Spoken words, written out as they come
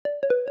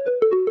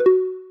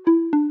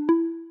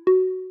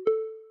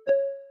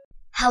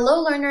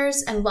Hello,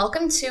 learners, and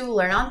welcome to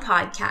Learn On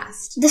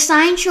Podcast, the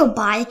science show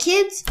by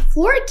kids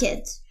for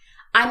kids.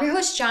 I'm your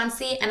host,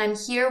 Johnsy, and I'm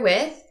here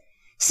with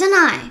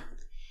Sanai.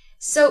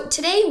 So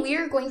today we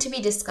are going to be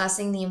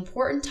discussing the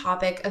important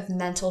topic of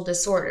mental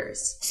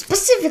disorders.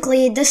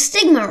 Specifically, the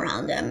stigma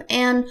around them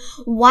and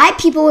why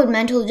people with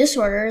mental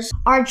disorders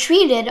are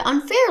treated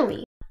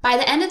unfairly. By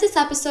the end of this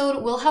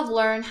episode, we'll have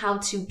learned how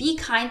to be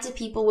kind to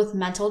people with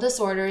mental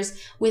disorders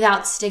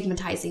without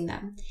stigmatizing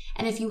them.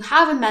 And if you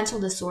have a mental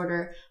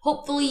disorder,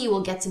 hopefully you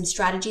will get some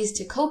strategies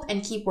to cope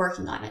and keep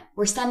working on it.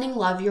 We're sending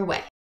love your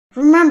way.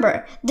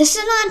 Remember, this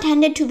is not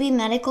intended to be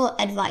medical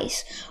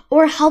advice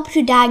or help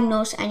to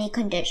diagnose any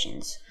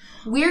conditions.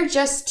 We're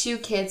just two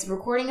kids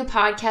recording a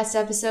podcast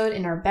episode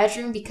in our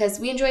bedroom because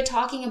we enjoy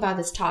talking about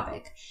this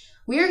topic.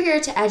 We're here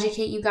to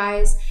educate you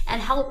guys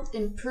and help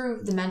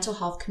improve the mental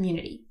health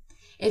community.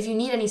 If you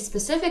need any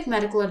specific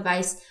medical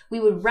advice,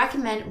 we would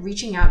recommend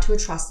reaching out to a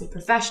trusted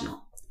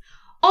professional.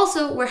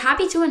 Also, we're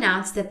happy to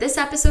announce that this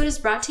episode is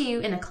brought to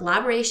you in a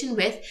collaboration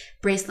with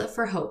Bracelet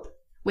for Hope.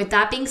 With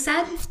that being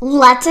said,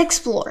 let's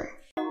explore.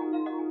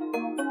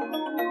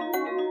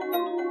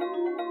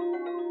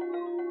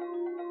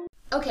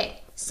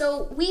 Okay,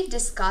 so we've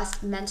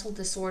discussed mental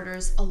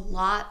disorders a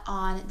lot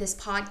on this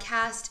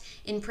podcast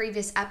in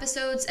previous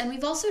episodes, and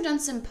we've also done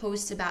some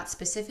posts about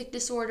specific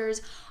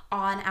disorders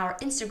on our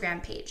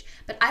Instagram page.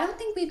 But I don't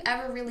think we've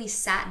ever really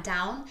sat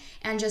down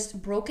and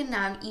just broken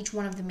down each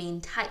one of the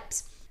main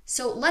types.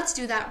 So let's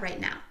do that right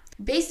now.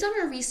 Based on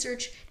our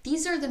research,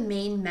 these are the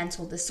main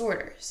mental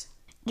disorders.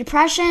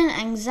 Depression,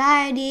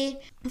 anxiety,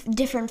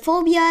 different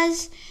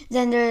phobias,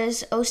 then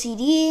there's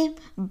OCD,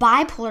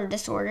 bipolar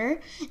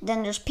disorder,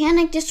 then there's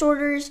panic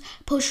disorders,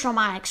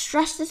 post-traumatic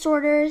stress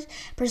disorders,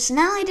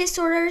 personality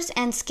disorders,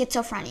 and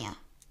schizophrenia.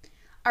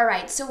 All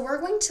right, so we're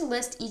going to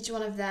list each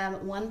one of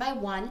them one by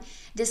one,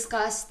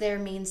 discuss their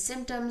main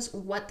symptoms,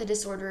 what the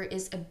disorder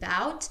is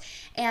about,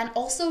 and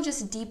also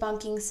just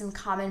debunking some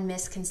common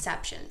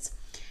misconceptions.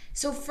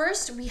 So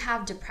first, we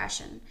have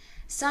depression.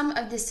 Some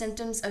of the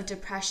symptoms of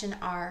depression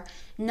are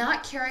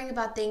not caring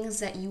about things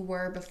that you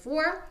were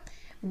before,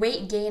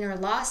 weight gain or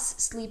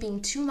loss,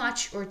 sleeping too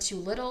much or too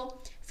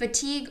little,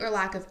 fatigue or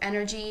lack of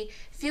energy,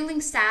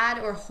 feeling sad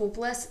or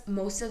hopeless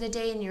most of the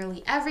day,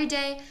 nearly every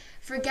day,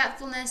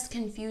 forgetfulness,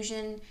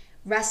 confusion,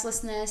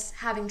 restlessness,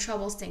 having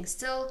trouble staying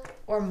still,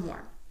 or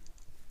more.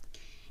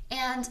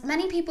 And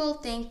many people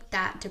think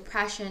that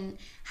depression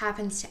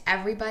happens to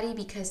everybody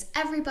because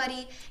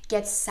everybody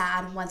gets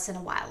sad once in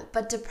a while.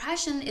 But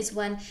depression is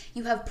when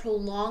you have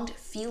prolonged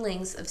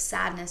feelings of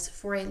sadness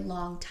for a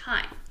long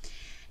time.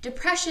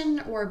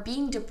 Depression or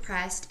being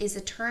depressed is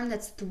a term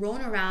that's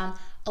thrown around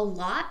a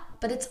lot,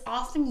 but it's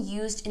often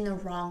used in the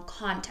wrong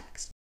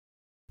context.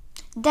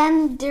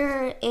 Then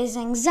there is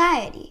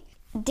anxiety.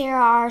 There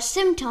are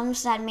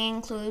symptoms that may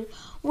include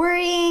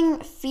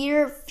worrying,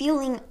 fear,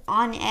 feeling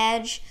on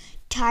edge,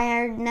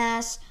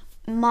 tiredness,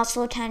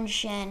 muscle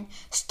tension,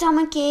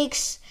 stomach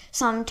aches,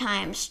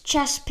 sometimes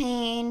chest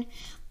pain,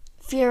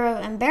 fear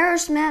of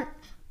embarrassment,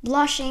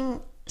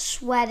 blushing,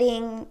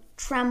 sweating,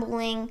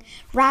 trembling,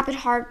 rapid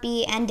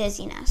heartbeat, and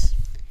dizziness.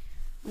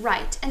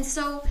 Right, and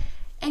so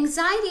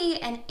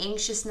anxiety and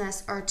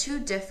anxiousness are two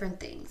different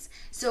things.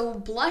 So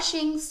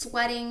blushing,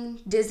 sweating,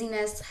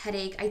 dizziness,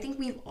 headache, I think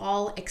we've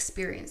all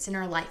experienced in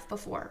our life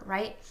before,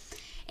 right?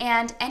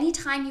 And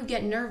anytime you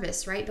get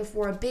nervous, right,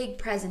 before a big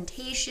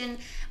presentation,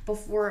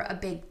 before a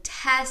big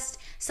test,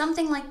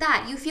 something like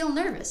that, you feel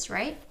nervous,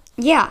 right?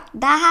 Yeah,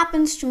 that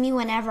happens to me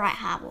whenever I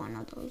have one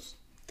of those.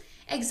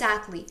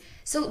 Exactly.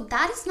 So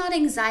that is not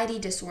anxiety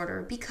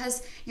disorder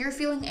because you're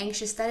feeling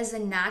anxious. That is a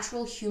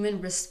natural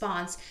human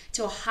response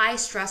to a high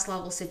stress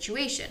level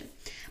situation.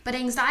 But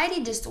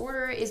anxiety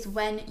disorder is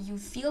when you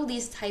feel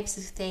these types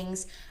of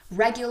things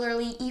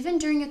regularly, even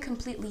during a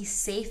completely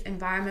safe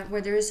environment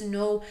where there is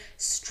no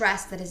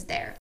stress that is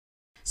there.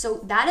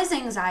 So that is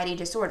anxiety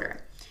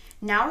disorder.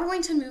 Now we're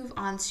going to move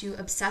on to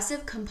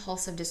obsessive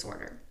compulsive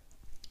disorder.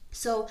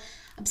 So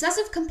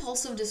obsessive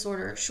compulsive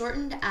disorder,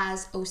 shortened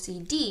as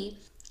OCD,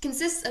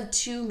 consists of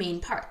two main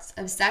parts,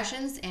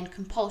 obsessions and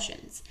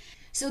compulsions.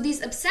 So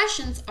these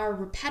obsessions are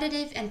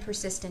repetitive and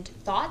persistent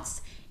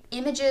thoughts,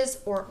 images,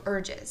 or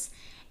urges.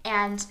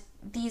 And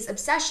these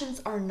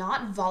obsessions are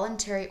not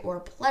voluntary or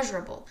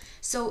pleasurable.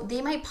 So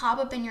they might pop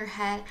up in your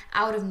head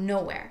out of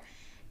nowhere.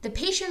 The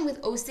patient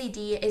with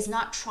OCD is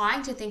not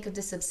trying to think of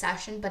this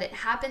obsession, but it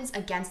happens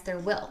against their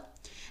will.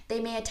 They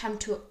may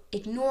attempt to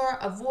ignore,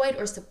 avoid,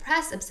 or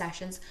suppress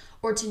obsessions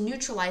or to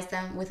neutralize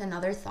them with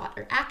another thought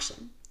or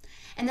action.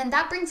 And then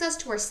that brings us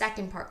to our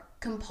second part,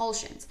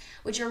 compulsions,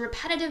 which are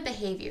repetitive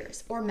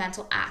behaviors or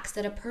mental acts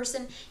that a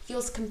person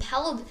feels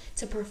compelled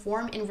to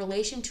perform in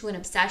relation to an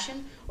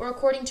obsession or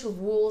according to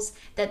rules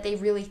that they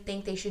really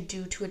think they should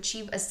do to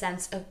achieve a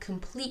sense of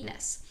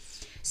completeness.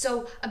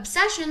 So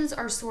obsessions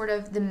are sort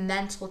of the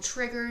mental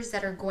triggers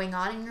that are going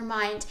on in your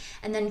mind,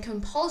 and then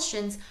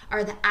compulsions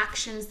are the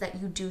actions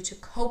that you do to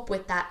cope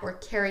with that or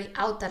carry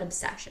out that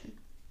obsession.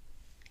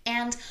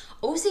 And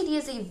OCD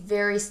is a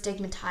very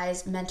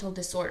stigmatized mental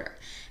disorder.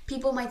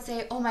 People might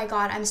say, oh my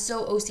God, I'm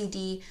so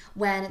OCD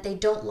when they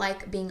don't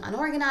like being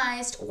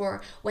unorganized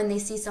or when they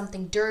see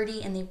something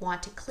dirty and they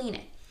want to clean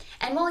it.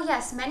 And while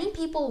yes, many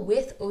people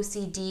with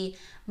OCD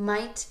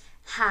might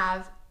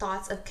have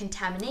thoughts of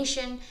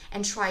contamination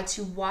and try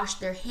to wash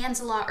their hands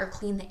a lot or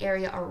clean the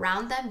area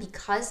around them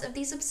because of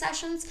these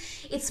obsessions,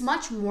 it's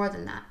much more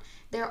than that.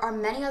 There are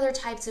many other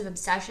types of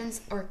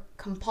obsessions or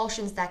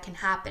compulsions that can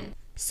happen.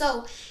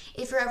 So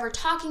if you're ever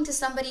talking to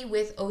somebody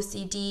with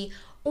OCD,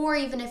 or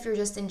even if you're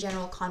just in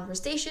general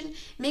conversation,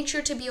 make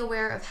sure to be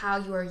aware of how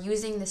you are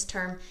using this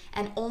term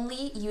and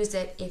only use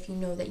it if you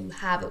know that you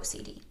have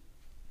OCD.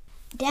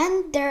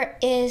 Then there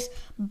is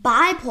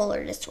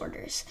bipolar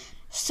disorders.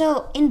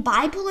 So in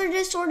bipolar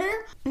disorder,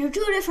 there are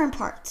two different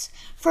parts.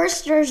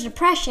 First, there's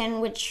depression,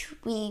 which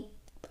we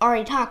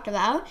already talked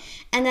about,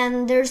 and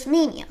then there's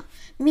mania.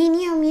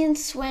 Mania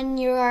means when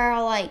you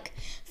are like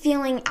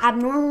feeling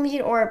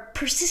abnormally or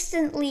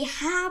persistently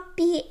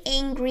happy,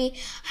 angry,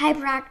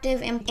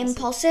 hyperactive,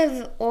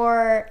 impulsive,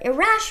 or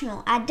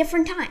irrational at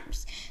different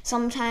times.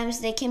 Sometimes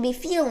they can be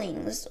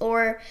feelings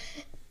or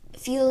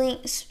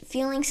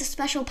feelings of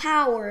special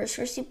powers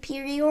or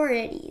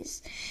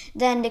superiorities.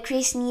 Then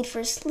decreased need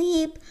for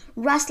sleep,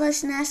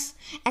 restlessness,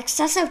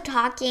 excessive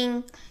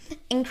talking,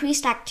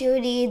 increased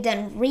activity,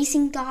 then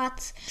racing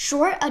thoughts,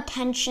 short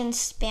attention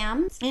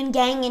span, and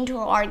getting into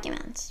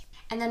arguments.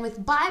 And then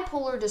with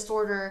bipolar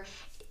disorder,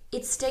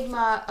 its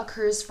stigma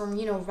occurs from,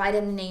 right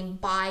in the name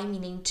bi,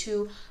 meaning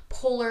two,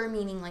 polar,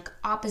 meaning like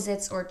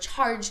opposites or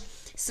charged.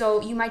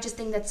 So you might just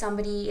think that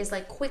somebody is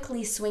like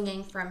quickly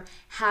swinging from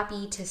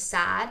happy to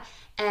sad.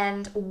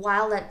 And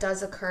while that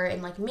does occur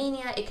in like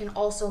mania, it can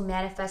also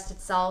manifest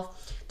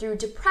itself through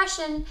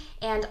depression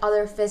and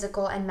other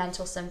physical and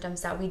mental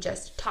symptoms that we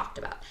just talked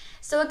about.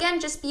 So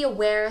again, just be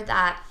aware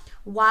that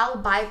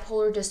while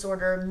bipolar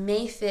disorder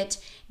may fit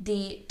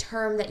the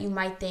term that you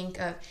might think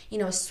of,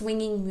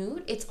 swinging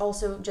mood, it's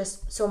also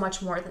just so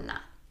much more than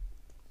that.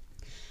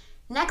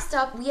 Next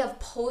up, we have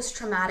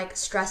post-traumatic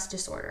stress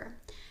disorder.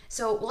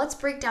 So let's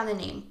break down the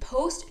name.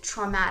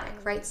 Post-traumatic,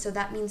 right? So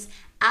that means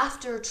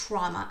after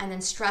trauma, and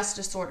then stress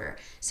disorder.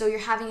 So you're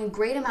having a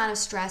great amount of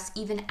stress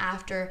even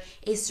after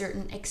a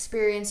certain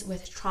experience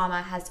with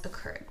trauma has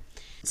occurred.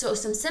 So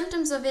some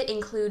symptoms of it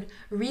include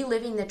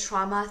reliving the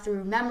trauma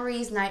through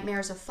memories,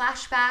 nightmares, or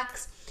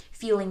flashbacks,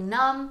 feeling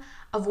numb,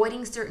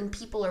 avoiding certain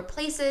people or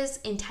places,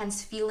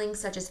 intense feelings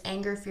such as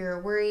anger, fear, or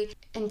worry,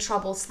 and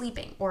trouble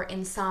sleeping or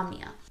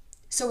insomnia.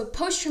 So with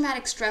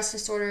post-traumatic stress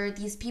disorder,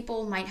 these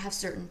people might have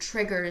certain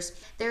triggers.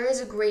 There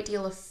is a great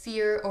deal of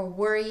fear or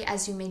worry,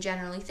 as you may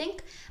generally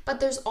think, but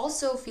there's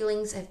also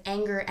feelings of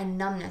anger and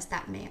numbness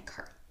that may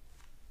occur.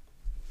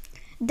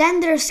 Then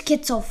there's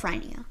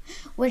schizophrenia,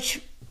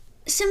 which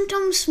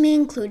symptoms may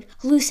include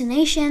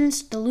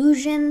hallucinations,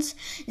 delusions,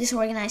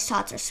 disorganized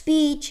thoughts or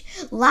speech,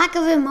 lack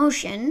of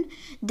emotion,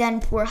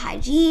 then poor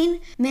hygiene,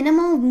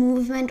 minimal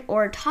movement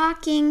or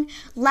talking,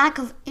 lack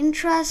of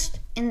interest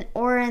in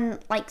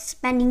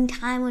spending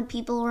time with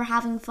people or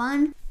having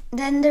fun.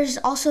 Then there's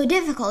also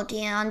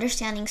difficulty in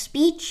understanding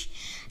speech,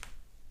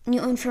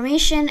 new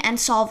information, and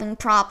solving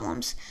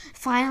problems.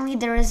 Finally,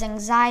 there is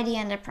anxiety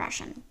and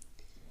depression.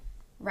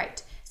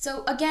 Right.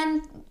 So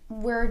again,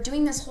 we're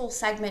doing this whole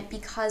segment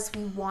because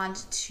we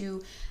want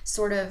to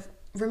sort of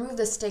remove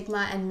the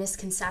stigma and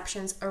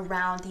misconceptions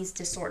around these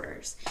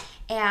disorders.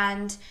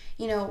 And,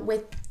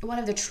 with one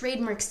of the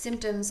trademark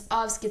symptoms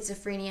of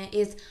schizophrenia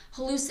is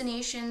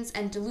hallucinations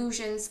and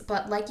delusions,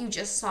 but like you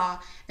just saw,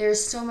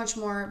 there's so much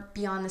more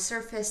beyond the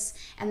surface,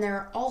 and there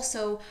are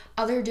also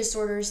other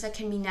disorders that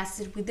can be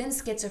nested within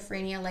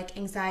schizophrenia, like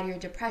anxiety or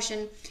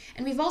depression,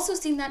 and we've also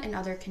seen that in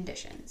other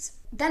conditions.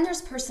 Then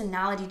there's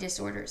personality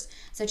disorders,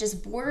 such as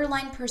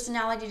borderline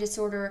personality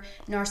disorder,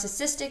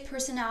 narcissistic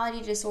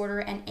personality disorder,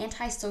 and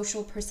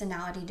antisocial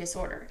personality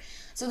disorder.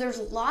 So there's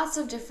lots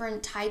of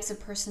different types of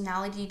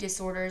personality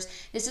disorders.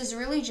 This is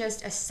really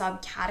just a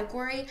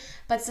subcategory,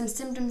 but some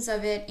symptoms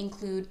of it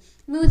include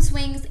mood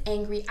swings,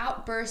 angry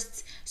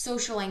outbursts,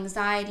 social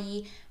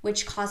anxiety,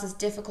 which causes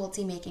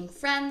difficulty making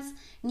friends,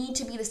 need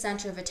to be the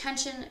center of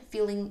attention,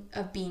 feeling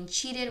of being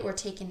cheated or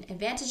taken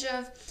advantage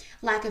of,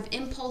 lack of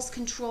impulse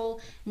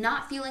control,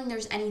 not feeling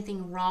there's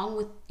anything wrong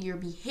with your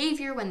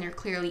behavior when there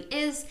clearly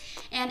is,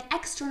 and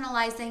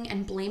externalizing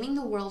and blaming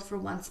the world for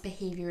one's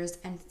behaviors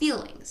and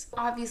feelings.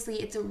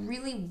 Obviously, it's a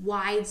really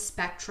wide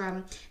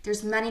spectrum.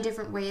 There's many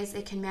different ways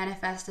it can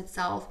manifest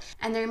itself,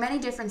 and there are many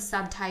different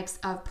subtypes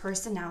of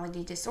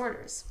personality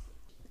disorders.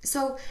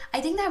 So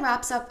I think that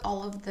wraps up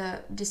all of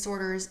the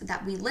disorders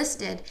that we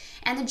listed,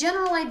 and the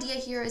general idea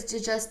here is to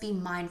just be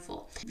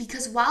mindful,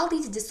 because while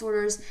these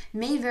disorders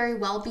may very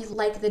well be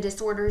like the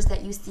disorders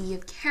that you see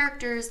of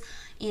characters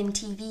in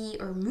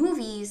TV or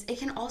movies, it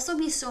can also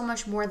be so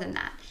much more than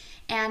that.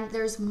 And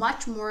there's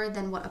much more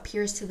than what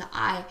appears to the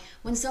eye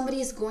when somebody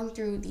is going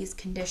through these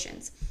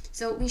conditions.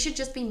 So we should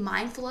just be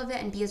mindful of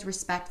it and be as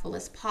respectful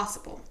as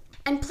possible.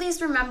 And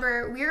please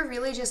remember, we are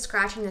really just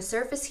scratching the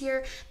surface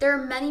here. There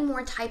are many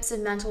more types of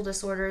mental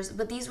disorders,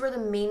 but these were the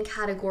main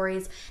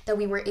categories that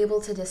we were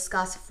able to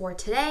discuss for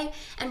today.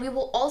 And we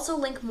will also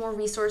link more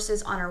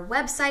resources on our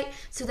website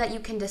so that you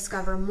can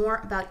discover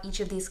more about each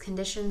of these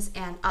conditions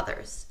and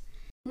others.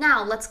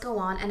 Now, let's go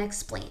on and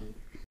explain.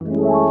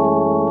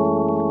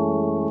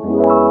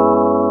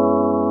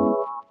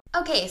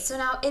 Okay, so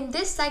now in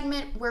this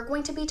segment, we're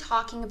going to be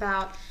talking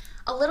about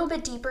a little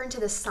bit deeper into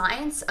the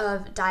science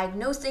of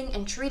diagnosing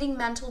and treating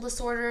mental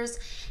disorders,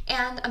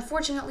 and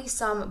unfortunately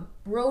some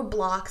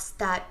roadblocks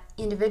that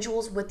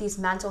individuals with these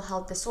mental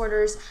health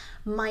disorders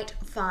might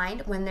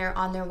find when they're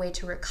on their way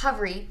to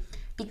recovery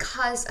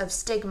because of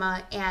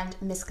stigma and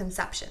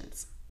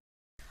misconceptions.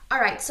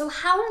 Alright, so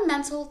how are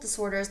mental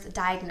disorders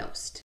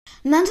diagnosed?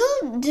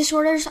 Mental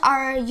disorders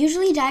are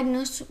usually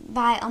diagnosed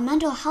by a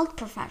mental health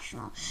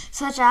professional,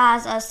 such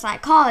as a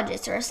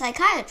psychologist or a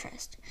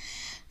psychiatrist.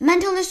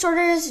 Mental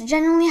disorders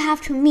generally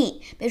have to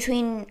meet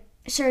between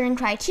certain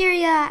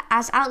criteria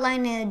as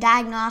outlined in the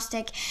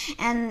Diagnostic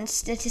and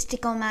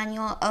Statistical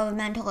Manual of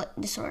Mental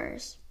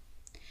Disorders.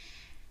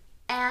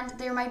 And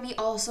there might be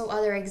also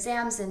other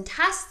exams and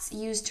tests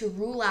used to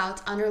rule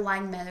out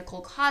underlying medical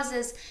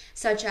causes,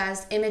 such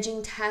as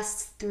imaging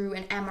tests through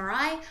an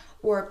MRI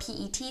or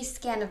PET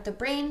scan of the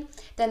brain.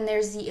 Then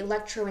there's the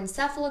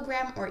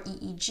electroencephalogram or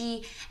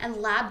EEG, and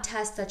lab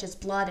tests such as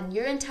blood and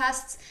urine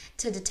tests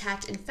to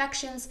detect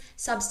infections,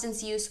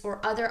 substance use, or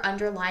other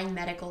underlying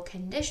medical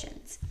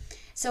conditions.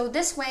 So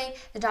this way,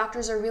 the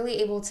doctors are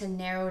really able to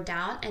narrow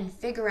down and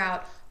figure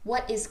out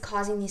what is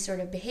causing these sort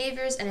of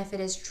behaviors and if it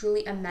is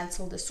truly a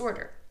mental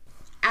disorder.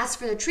 As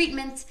for the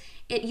treatments,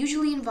 it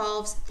usually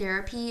involves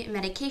therapy,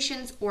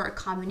 medications, or a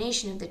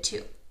combination of the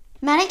two.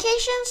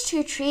 Medications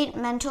to treat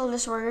mental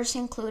disorders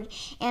include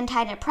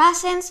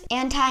antidepressants,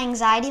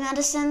 anti-anxiety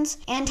medicines,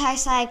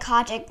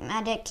 antipsychotic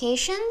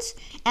medications,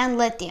 and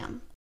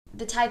lithium.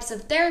 The types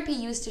of therapy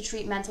used to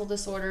treat mental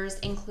disorders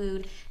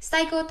include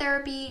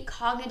psychotherapy,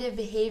 cognitive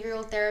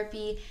behavioral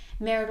therapy,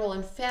 marital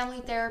and family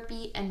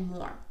therapy, and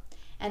more.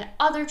 And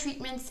other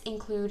treatments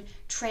include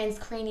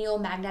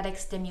transcranial magnetic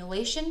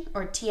stimulation,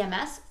 or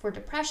TMS, for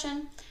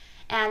depression,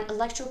 and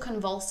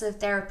electroconvulsive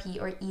therapy,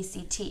 or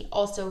ECT,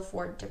 also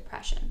for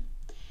depression.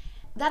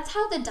 That's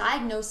how the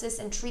diagnosis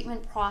and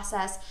treatment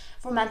process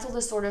for mental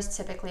disorders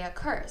typically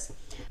occurs.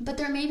 But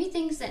there may be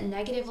things that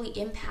negatively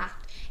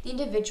impact the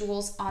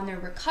individuals on their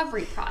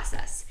recovery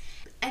process.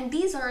 And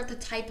these are the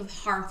type of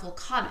harmful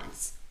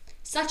comments,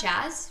 such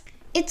as,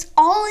 "It's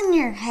all in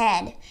your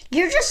head.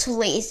 You're just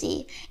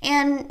lazy,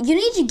 and you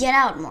need to get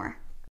out more."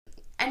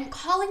 And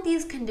calling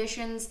these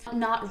conditions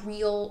not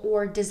real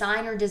or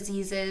designer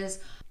diseases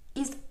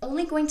is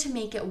only going to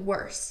make it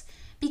worse,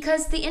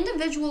 because the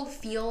individual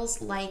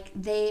feels like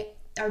they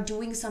are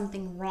doing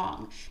something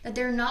wrong, that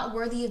they're not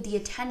worthy of the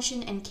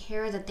attention and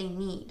care that they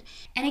need.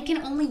 And it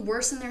can only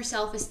worsen their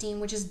self-esteem,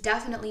 which is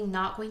definitely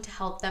not going to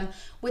help them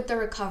with the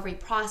recovery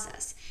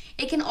process.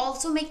 It can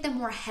also make them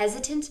more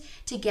hesitant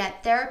to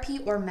get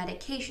therapy or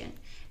medication,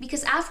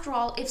 because after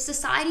all, if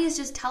society is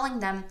just telling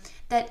them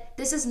that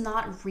this is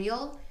not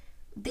real,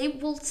 they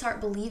will start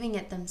believing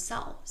it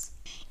themselves.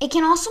 It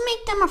can also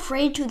make them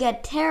afraid to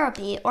get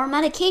therapy or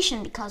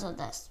medication because of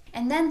this.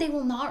 And then they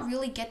will not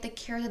really get the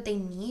care that they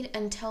need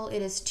until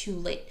it is too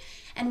late.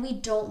 And we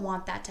don't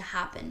want that to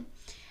happen.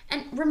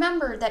 And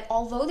remember that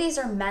although these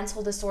are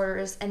mental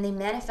disorders and they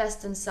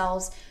manifest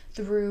themselves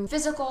through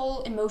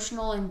physical,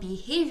 emotional, and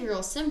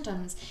behavioral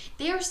symptoms,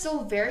 they are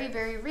still very,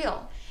 very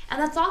real. And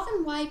that's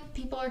often why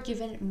people are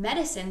given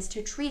medicines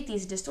to treat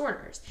these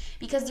disorders,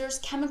 because there's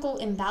chemical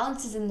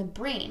imbalances in the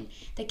brain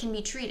that can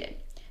be treated.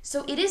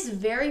 So it is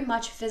very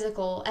much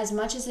physical as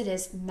much as it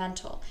is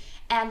mental,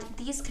 and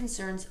these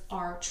concerns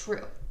are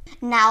true.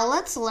 Now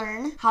let's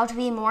learn how to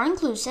be more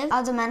inclusive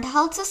of the mental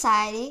health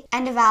society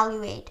and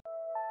evaluate.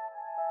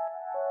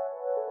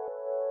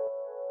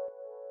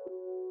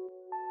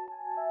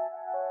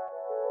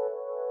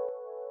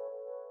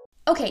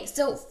 Okay,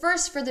 so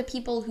first, for the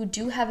people who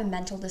do have a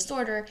mental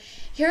disorder,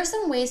 here are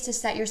some ways to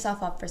set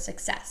yourself up for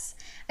success.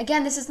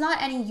 Again, this is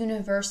not any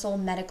universal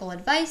medical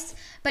advice,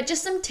 but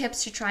just some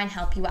tips to try and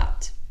help you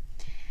out.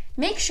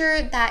 Make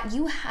sure that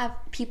you have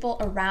people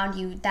around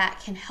you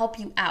that can help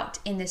you out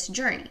in this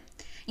journey.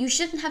 You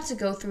shouldn't have to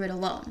go through it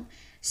alone.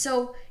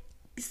 So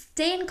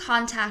stay in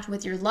contact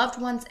with your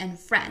loved ones and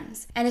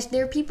friends. And if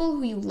they're people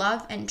who you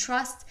love and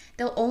trust,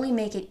 they'll only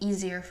make it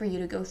easier for you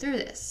to go through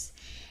this.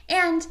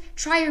 And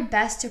try your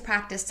best to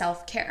practice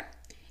self-care.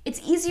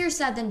 It's easier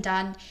said than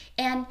done,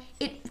 and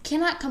it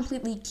cannot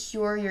completely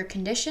cure your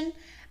condition,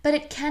 but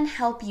it can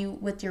help you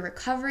with your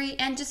recovery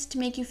and just to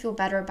make you feel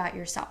better about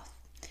yourself.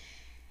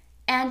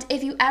 And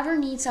if you ever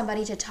need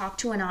somebody to talk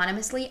to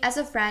anonymously as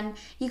a friend,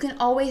 you can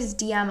always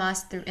DM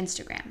us through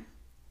Instagram.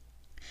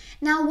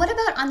 Now, what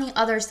about on the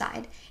other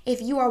side?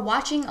 If you are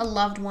watching a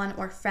loved one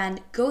or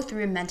friend go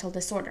through a mental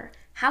disorder,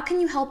 how can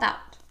you help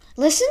out?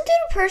 Listen to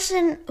the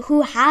person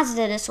who has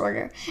the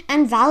disorder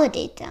and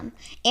validate them,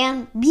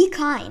 and be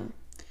kind.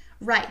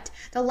 Right.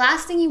 The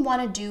last thing you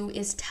want to do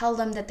is tell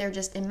them that they're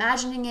just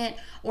imagining it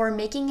or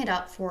making it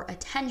up for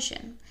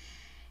attention.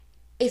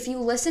 If you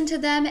listen to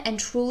them and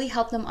truly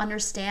help them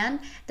understand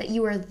that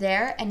you are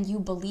there and you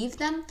believe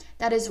them,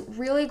 that is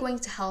really going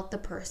to help the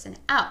person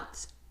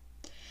out.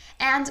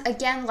 And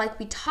again, like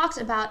we talked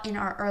about in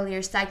our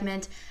earlier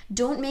segment,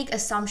 don't make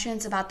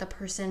assumptions about the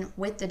person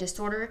with the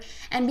disorder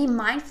and be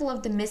mindful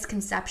of the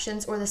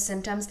misconceptions or the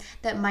symptoms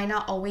that might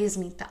not always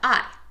meet the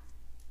eye.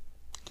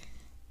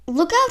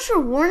 Look out for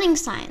warning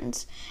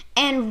signs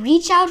and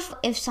reach out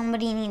if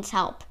somebody needs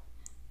help.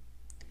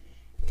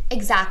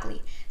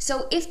 Exactly.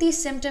 So if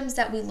these symptoms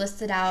that we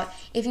listed out,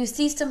 if you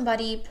see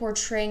somebody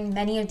portraying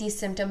many of these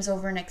symptoms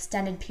over an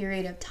extended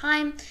period of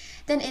time,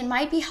 then it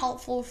might be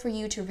helpful for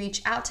you to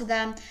reach out to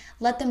them,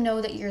 let them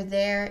know that you're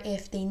there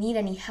if they need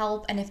any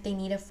help and if they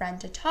need a friend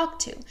to talk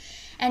to.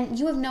 And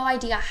you have no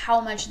idea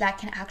how much that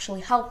can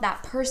actually help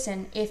that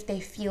person if they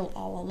feel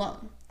all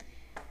alone.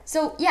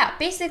 So yeah,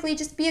 basically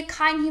just be a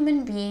kind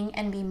human being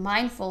and be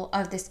mindful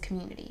of this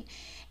community.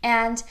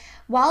 And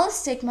while the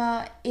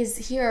stigma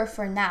is here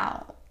for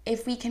now,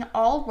 if we can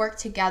all work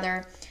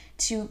together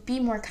to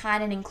be more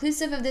kind and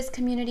inclusive of this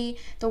community,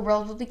 the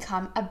world will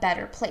become a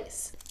better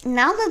place.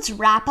 Now let's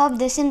wrap up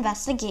this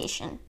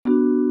investigation.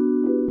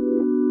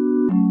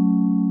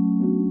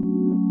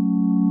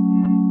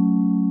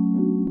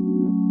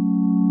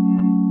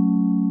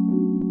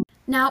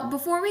 Now,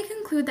 before we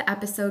conclude the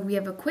episode, we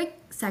have a quick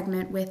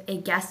segment with a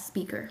guest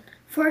speaker.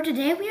 For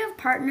today, we have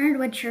partnered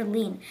with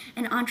Charlene,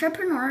 an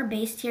entrepreneur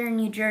based here in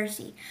New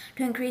Jersey,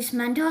 to increase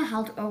mental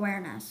health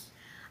awareness.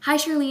 Hi,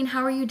 Charlene.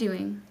 How are you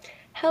doing?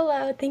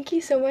 Hello. Thank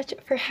you so much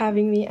for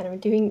having me, and I'm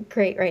doing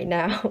great right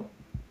now.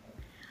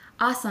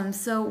 Awesome.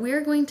 So we're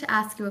going to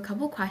ask you a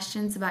couple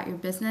questions about your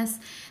business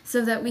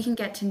so that we can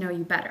get to know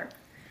you better.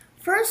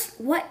 First,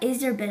 what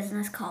is your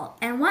business called,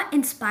 and what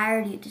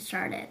inspired you to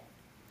start it?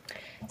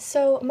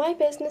 So my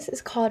business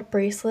is called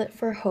Bracelet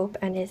for Hope,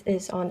 and it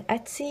is on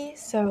Etsy.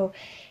 So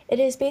it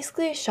is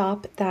basically a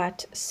shop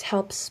that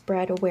helps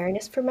spread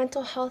awareness for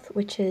mental health,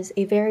 which is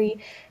a very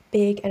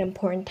big and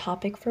important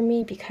topic for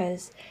me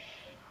because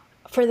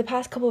for the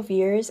past couple of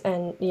years,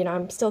 and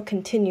I'm still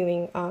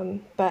continuing,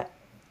 but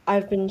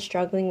I've been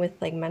struggling with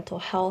like mental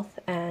health,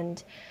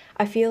 and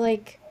I feel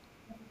like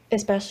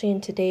especially in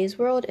today's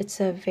world,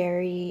 it's a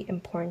very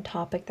important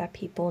topic that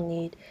people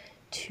need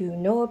to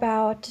know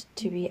about,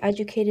 to be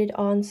educated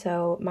on.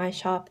 So my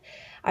shop,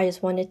 I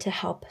just wanted to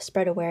help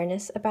spread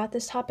awareness about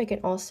this topic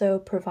and also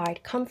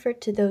provide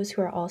comfort to those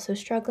who are also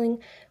struggling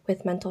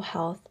with mental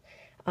health.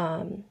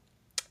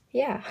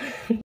 Yeah.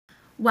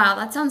 Wow,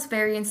 that sounds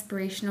very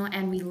inspirational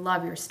and we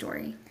love your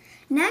story.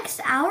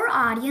 Next, our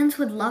audience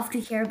would love to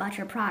hear about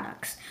your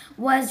products.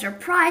 What does your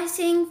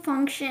pricing,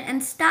 function,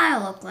 and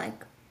style look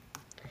like?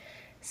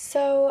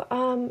 So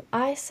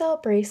I sell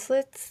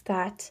bracelets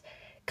that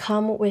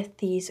come with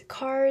these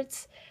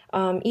cards.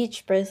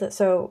 Each bracelet,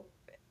 so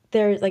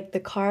there's like the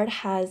card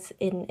has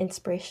an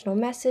inspirational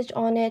message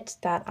on it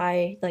that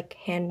I like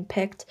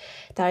handpicked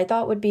that I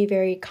thought would be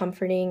very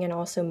comforting and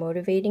also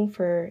motivating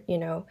for,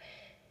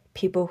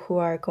 people who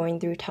are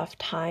going through tough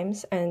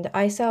times. And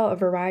I sell a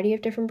variety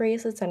of different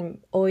bracelets. I'm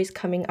always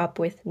coming up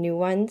with new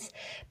ones.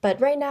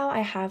 But right now I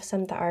have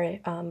some that are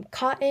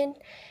cotton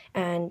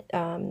and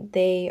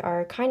they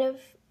are kind of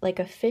like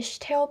a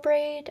fishtail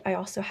braid. I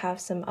also have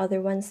some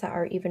other ones that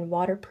are even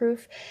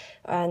waterproof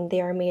and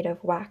they are made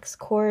of wax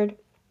cord.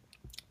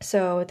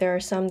 So there are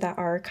some that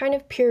are kind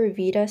of Pura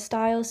Vida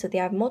style, so they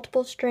have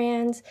multiple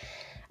strands.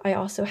 I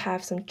also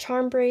have some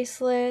charm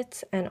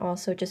bracelets and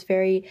also just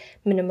very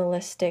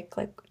minimalistic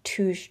like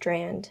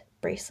 2-strand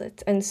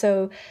bracelets. And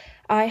so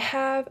I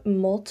have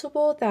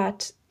multiple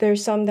that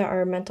there's some that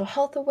are mental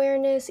health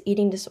awareness,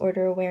 eating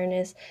disorder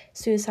awareness,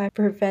 suicide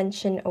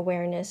prevention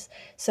awareness.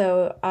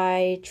 So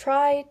I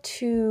try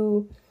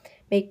to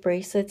make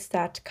bracelets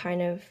that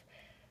kind of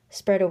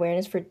spread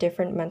awareness for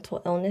different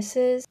mental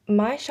illnesses.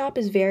 My shop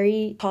is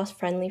very cost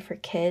friendly for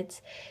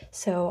kids.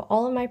 So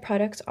all of my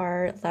products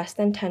are less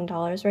than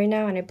 $10 right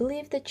now. And I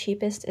believe the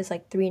cheapest is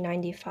like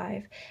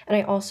 $3.95. And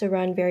I also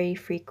run very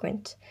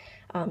frequent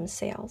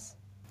sales.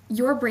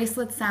 Your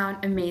bracelets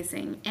sound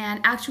amazing, and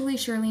actually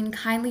Charlene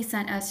kindly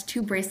sent us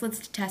 2 bracelets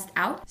to test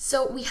out.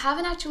 So we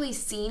haven't actually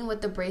seen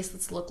what the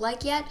bracelets look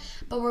like yet,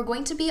 but we're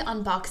going to be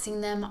unboxing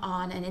them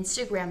on an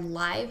Instagram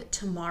live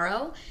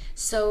tomorrow.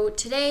 So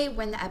today,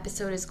 when the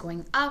episode is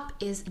going up,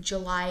 is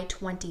July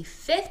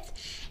 25th,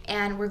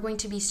 and we're going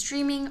to be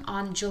streaming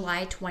on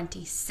July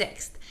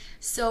 26th.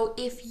 So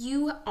if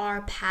you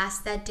are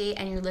past that date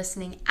and you're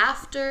listening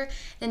after,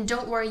 then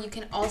don't worry, you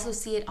can also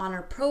see it on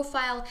our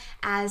profile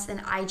as an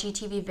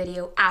IGTV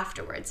video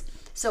afterwards.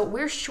 So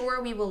we're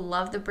sure we will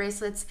love the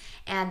bracelets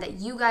and that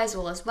you guys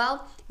will as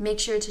well. Make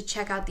sure to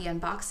check out the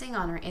unboxing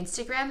on our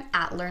Instagram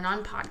at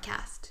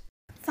LearnOnPodcast.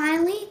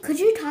 Finally, could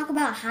you talk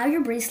about how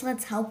your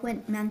bracelets help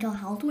with mental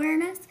health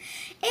awareness?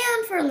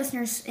 And for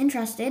listeners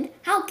interested,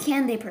 how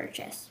can they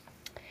purchase?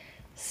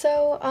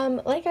 So,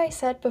 like I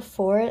said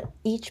before,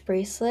 each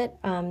bracelet,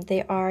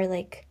 they are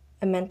like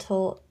a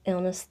mental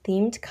illness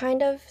themed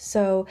kind of.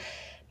 So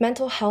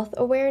mental health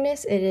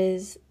awareness,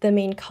 the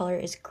main color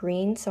is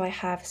green, so I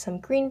have some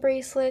green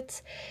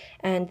bracelets,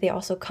 and they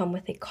also come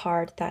with a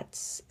card that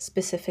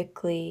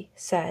specifically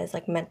says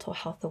like mental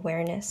health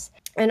awareness.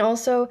 And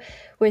also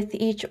with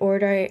each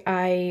order,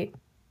 I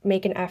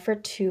make an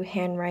effort to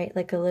handwrite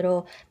like a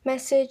little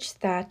message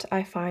that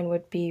I find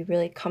would be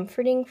really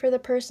comforting for the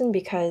person,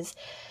 because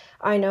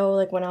I know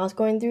like when I was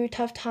going through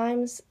tough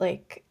times,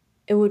 like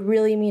it would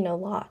really mean a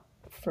lot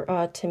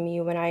to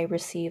me when I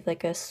receive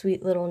like a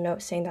sweet little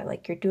note saying that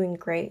like you're doing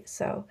great.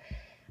 So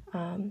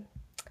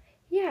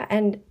yeah,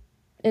 and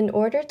in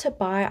order to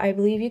buy, I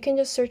believe you can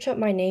just search up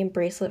my name,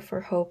 Bracelet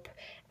for Hope.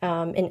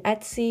 In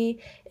Etsy,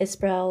 it's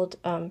spelled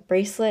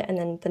bracelet and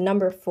then the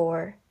number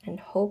 4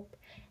 and hope,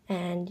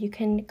 and you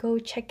can go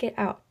check it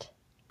out.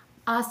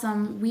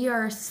 Awesome. We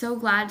are so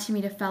glad to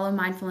meet a fellow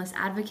mindfulness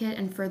advocate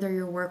and further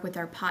your work with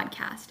our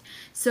podcast.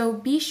 So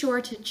be sure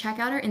to check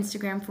out our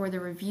Instagram for the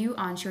review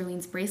on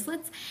Charlene's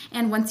bracelets.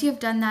 And once you have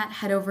done that,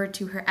 head over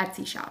to her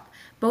Etsy shop.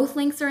 Both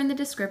links are in the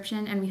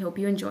description, and we hope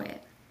you enjoy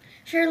it.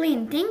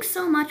 Charlene, thanks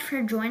so much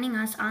for joining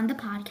us on the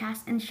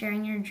podcast and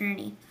sharing your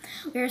journey.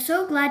 We are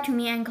so glad to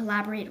meet and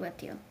collaborate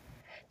with you.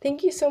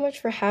 Thank you so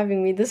much for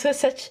having me. This was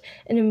such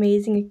an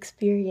amazing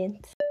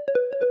experience.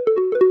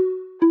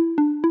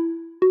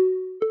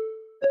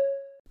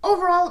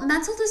 Overall,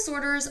 mental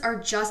disorders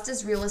are just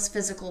as real as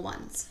physical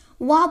ones.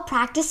 While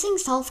practicing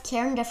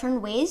self-care in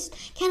different ways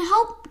can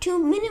help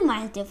to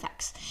minimize the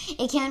effects,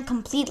 it can't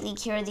completely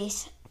cure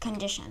these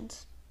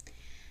conditions.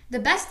 The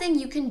best thing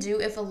you can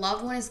do if a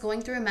loved one is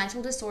going through a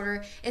mental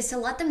disorder is to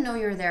let them know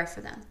you're there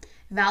for them.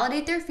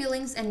 Validate their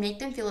feelings and make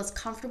them feel as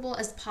comfortable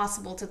as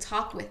possible to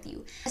talk with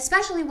you,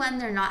 especially when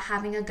they're not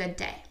having a good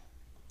day.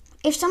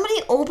 If somebody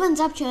opens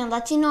up to you and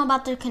lets you know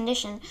about their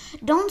condition,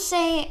 don't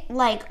say,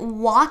 like,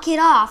 walk it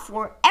off,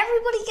 or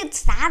everybody gets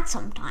sad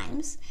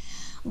sometimes.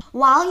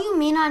 While you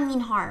may not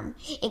mean harm,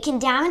 it can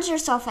damage their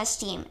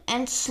self-esteem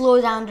and slow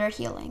down their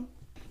healing.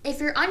 If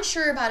you're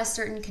unsure about a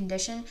certain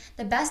condition,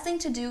 the best thing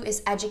to do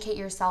is educate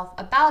yourself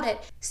about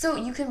it so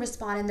you can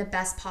respond in the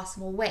best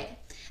possible way.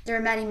 There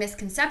are many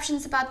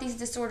misconceptions about these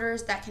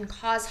disorders that can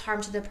cause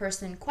harm to the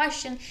person in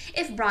question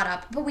if brought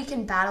up, but we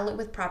can battle it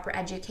with proper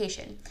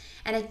education.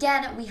 And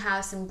again, we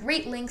have some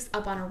great links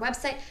up on our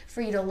website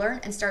for you to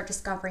learn and start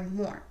discovering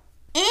more.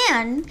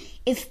 And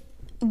if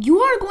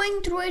you are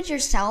going through it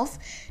yourself,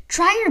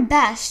 try your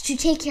best to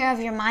take care of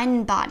your mind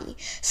and body.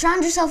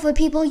 Surround yourself with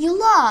people you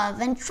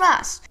love and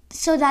trust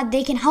so that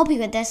they can help you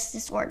with this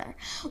disorder.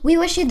 We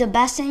wish you the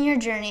best in your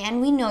journey, and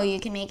we know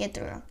you can make it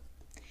through.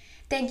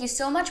 Thank you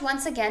so much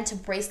once again to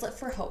Bracelet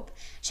for Hope.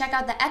 Check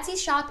out the Etsy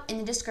shop in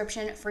the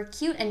description for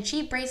cute and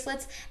cheap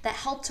bracelets that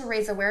help to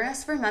raise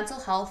awareness for mental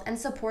health and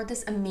support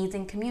this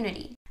amazing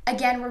community.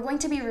 Again, we're going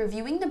to be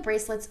reviewing the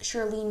bracelets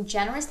Charlene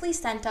generously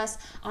sent us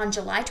on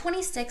July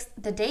 26th,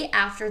 the day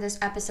after this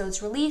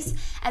episode's release,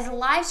 as a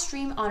live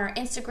stream on our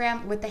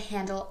Instagram with the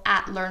handle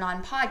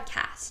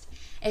 @LearnOnPodcast.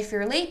 If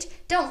you're late,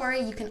 don't worry,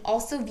 you can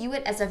also view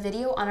it as a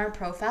video on our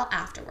profile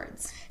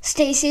afterwards.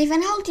 Stay safe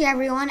and healthy,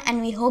 everyone,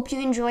 and we hope you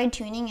enjoyed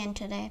tuning in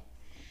today.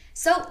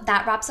 So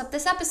that wraps up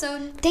this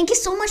episode. Thank you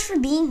so much for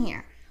being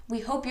here.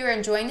 We hope you're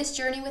enjoying this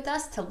journey with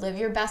us to live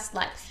your best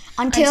life.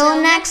 Until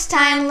next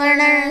time,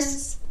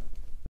 learners.